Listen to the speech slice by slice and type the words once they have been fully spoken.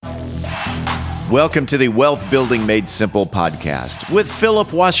Welcome to the Wealth Building Made Simple podcast with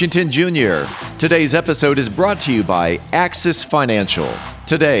Philip Washington Jr. Today's episode is brought to you by Axis Financial.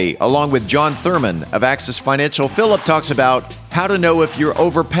 Today, along with John Thurman of Axis Financial, Philip talks about how to know if you're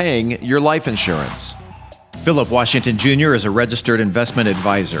overpaying your life insurance. Philip Washington Jr. is a registered investment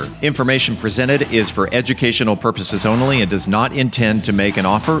advisor. Information presented is for educational purposes only and does not intend to make an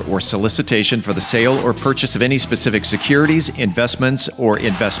offer or solicitation for the sale or purchase of any specific securities, investments, or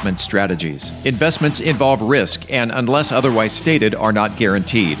investment strategies. Investments involve risk and, unless otherwise stated, are not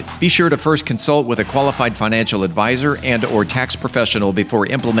guaranteed. Be sure to first consult with a qualified financial advisor and/or tax professional before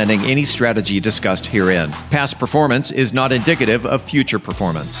implementing any strategy discussed herein. Past performance is not indicative of future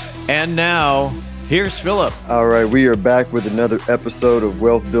performance. And now, here's Philip. All right, we are back with another episode of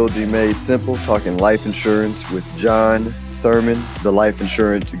Wealth Building Made Simple, talking life insurance with John Thurman, the life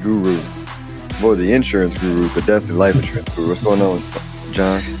insurance guru. More the insurance guru, but definitely life insurance guru. What's going on,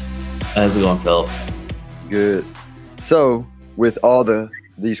 John? How's it going, Philip? Good. So, with all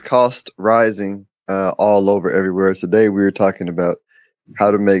these costs rising all over everywhere, today we were talking about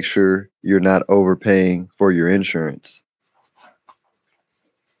how to make sure you're not overpaying for your insurance.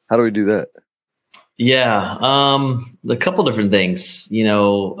 How do we do that? Yeah, a couple different things.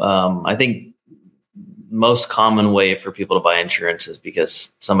 I think most common way for people to buy insurance is because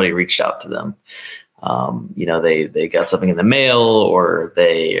somebody reached out to them. They got something in the mail, or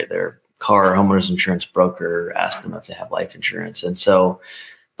their car or homeowner's insurance broker asked them if they have life insurance. And so,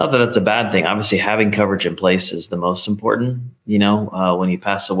 not that that's a bad thing. Obviously, having coverage in place is the most important. When you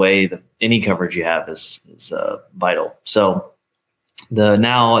pass away, any coverage you have is vital. So,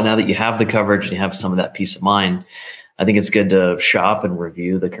 now that you have the coverage and you have some of that peace of mind, I think it's good to shop and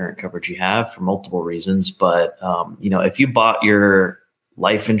review the current coverage you have for multiple reasons. But, if you bought your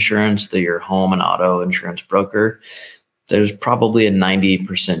life insurance through your home and auto insurance broker, there's probably a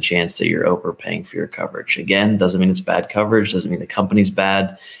 90% chance that you're overpaying for your coverage. Again, doesn't mean it's bad coverage, doesn't mean the company's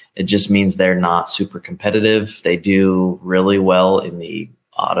bad. It just means they're not super competitive. They do really well in the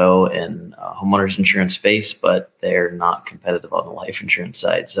auto and homeowners insurance space, but they're not competitive on the life insurance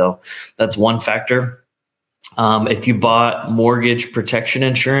side. So that's one factor. If you bought mortgage protection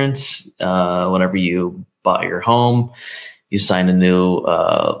insurance, whenever you bought your home, you signed a new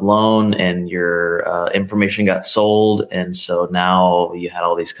loan and your information got sold. And so now you had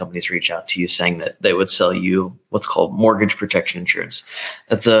all these companies reach out to you saying that they would sell you what's called mortgage protection insurance.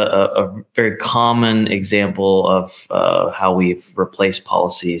 That's a very common example of how we've replaced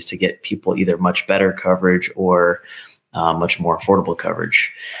policies to get people either much better coverage or much more affordable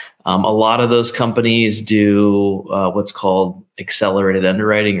coverage. A lot of those companies do what's called accelerated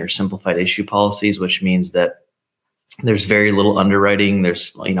underwriting or simplified issue policies, which means that there's very little underwriting.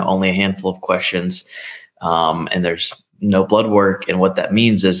 There's only a handful of questions, and there's no blood work. And what that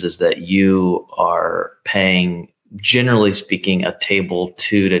means is that you are paying, generally speaking, a table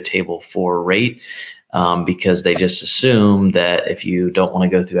 2 to table 4 rate, because they just assume that if you don't want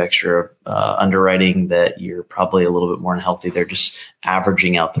to go through extra underwriting, that you're probably a little bit more unhealthy. They're just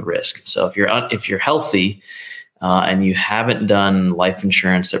averaging out the risk. So if you're healthy, and you haven't done life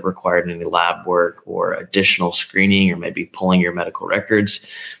insurance that required any lab work or additional screening or maybe pulling your medical records,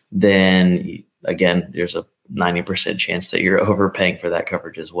 then again, there's a 90% chance that you're overpaying for that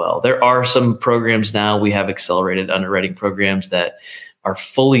coverage as well. There are some programs now. We have accelerated underwriting programs that are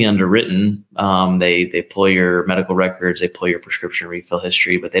fully underwritten. They pull your medical records, they pull your prescription refill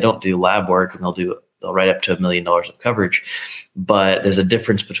history, but they don't do lab work, and they'll write up to $1 million of coverage. But there's a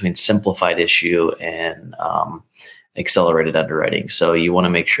difference between simplified issue and accelerated underwriting. So you want to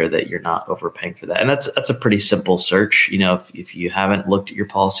make sure that you're not overpaying for that. And that's a pretty simple search. If you haven't looked at your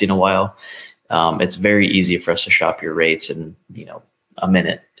policy in a while, it's very easy for us to shop your rates in a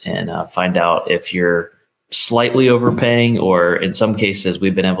minute and find out if you're slightly overpaying, or in some cases,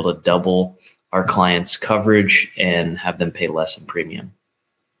 we've been able to double our clients' coverage and have them pay less in premium.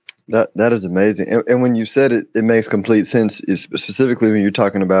 That is amazing. And when you said it, it makes complete sense. Is specifically when you're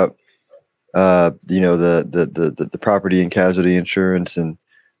talking about, the property and casualty insurance and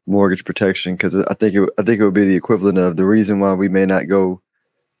mortgage protection, because I think it would be the equivalent of the reason why we may not go,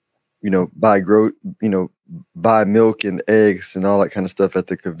 buy milk and eggs and all that kind of stuff at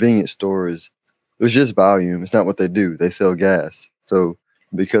the convenience store is it's just volume. It's not what they do. They sell gas. So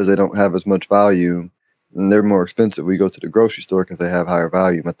because they don't have as much volume and they're more expensive, we go to the grocery store because they have higher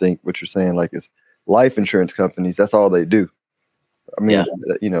volume. I think what you're saying, is life insurance companies, that's all they do. I mean,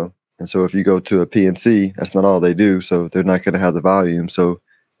 and so if you go to a PNC, that's not all they do. So they're not going to have the volume. So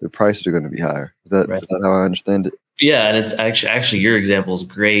the prices are going to be higher. Is that how I understand it? Yeah. And it's actually your example is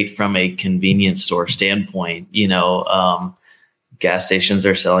great from a convenience store standpoint. Gas stations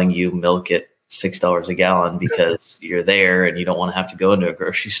are selling you milk at $6 a gallon because you're there and you don't want to have to go into a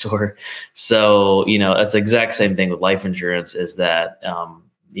grocery store. So, it's the exact same thing with life insurance is that,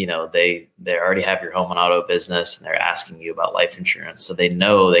 they already have your home and auto business and they're asking you about life insurance. So they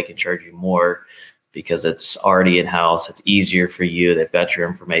know they can charge you more because it's already in-house. It's easier for you. They've got your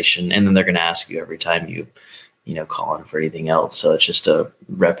information, and then they're going to ask you every time you call in for anything else. So it's just a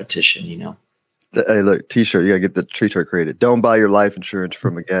repetition, Hey, look, t-shirt, you got to get the t-shirt created. Don't buy your life insurance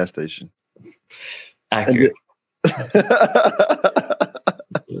from a gas station. Accurate.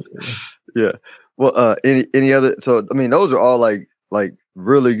 Yeah. Well, any other, so, I mean, those are all like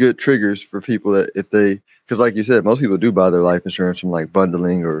really good triggers for people that because like you said, most people do buy their life insurance from like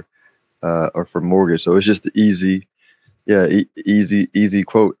bundling or for mortgage. So it's just the easy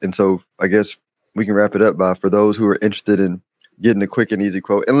quote. And so I guess we can wrap it up by, for those who are interested in getting a quick and easy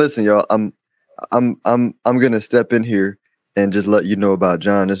quote. And listen, y'all, I'm going to step in here and just let you know about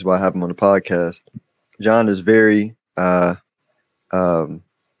John. This is why I have him on the podcast. John is very,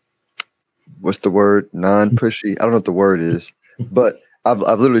 what's the word? Non-pushy. I don't know what the word is, but I've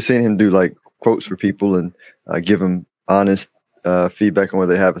literally seen him do like quotes for people and give them honest feedback on what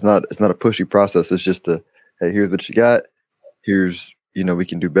they have. It's not a pushy process. It's just hey, here's what you got. Here's, we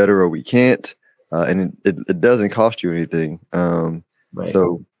can do better or we can't. And it doesn't cost you anything. Right.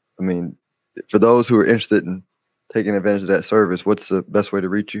 So, I mean, for those who are interested in taking advantage of that service, what's the best way to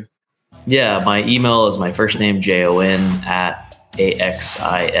reach you? Yeah, my email is my first name,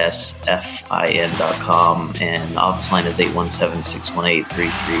 JON@AXISFIN.com, and office line is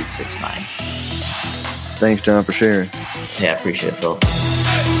 817-618-3369. Thanks, John, for sharing. Yeah, I appreciate it, Phil.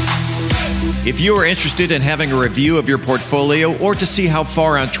 If you are interested in having a review of your portfolio or to see how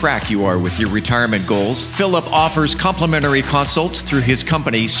far on track you are with your retirement goals, Philip offers complimentary consults through his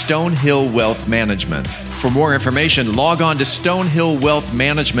company, Stonehill Wealth Management. For more information, log on to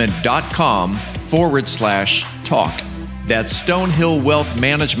stonehillwealthmanagement.com/talk. That's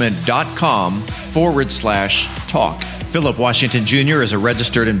stonehillwealthmanagement.com/talk. Philip Washington Jr. is a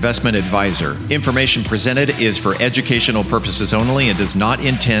registered investment advisor. Information presented is for educational purposes only and does not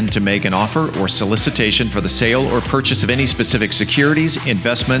intend to make an offer or solicitation for the sale or purchase of any specific securities,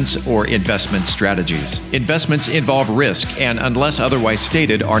 investments, or investment strategies. Investments involve risk and, unless otherwise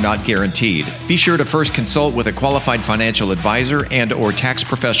stated, are not guaranteed. Be sure to first consult with a qualified financial advisor and/or tax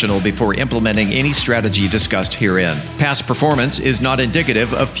professional before implementing any strategy discussed herein. Past performance is not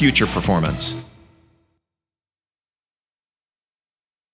indicative of future performance.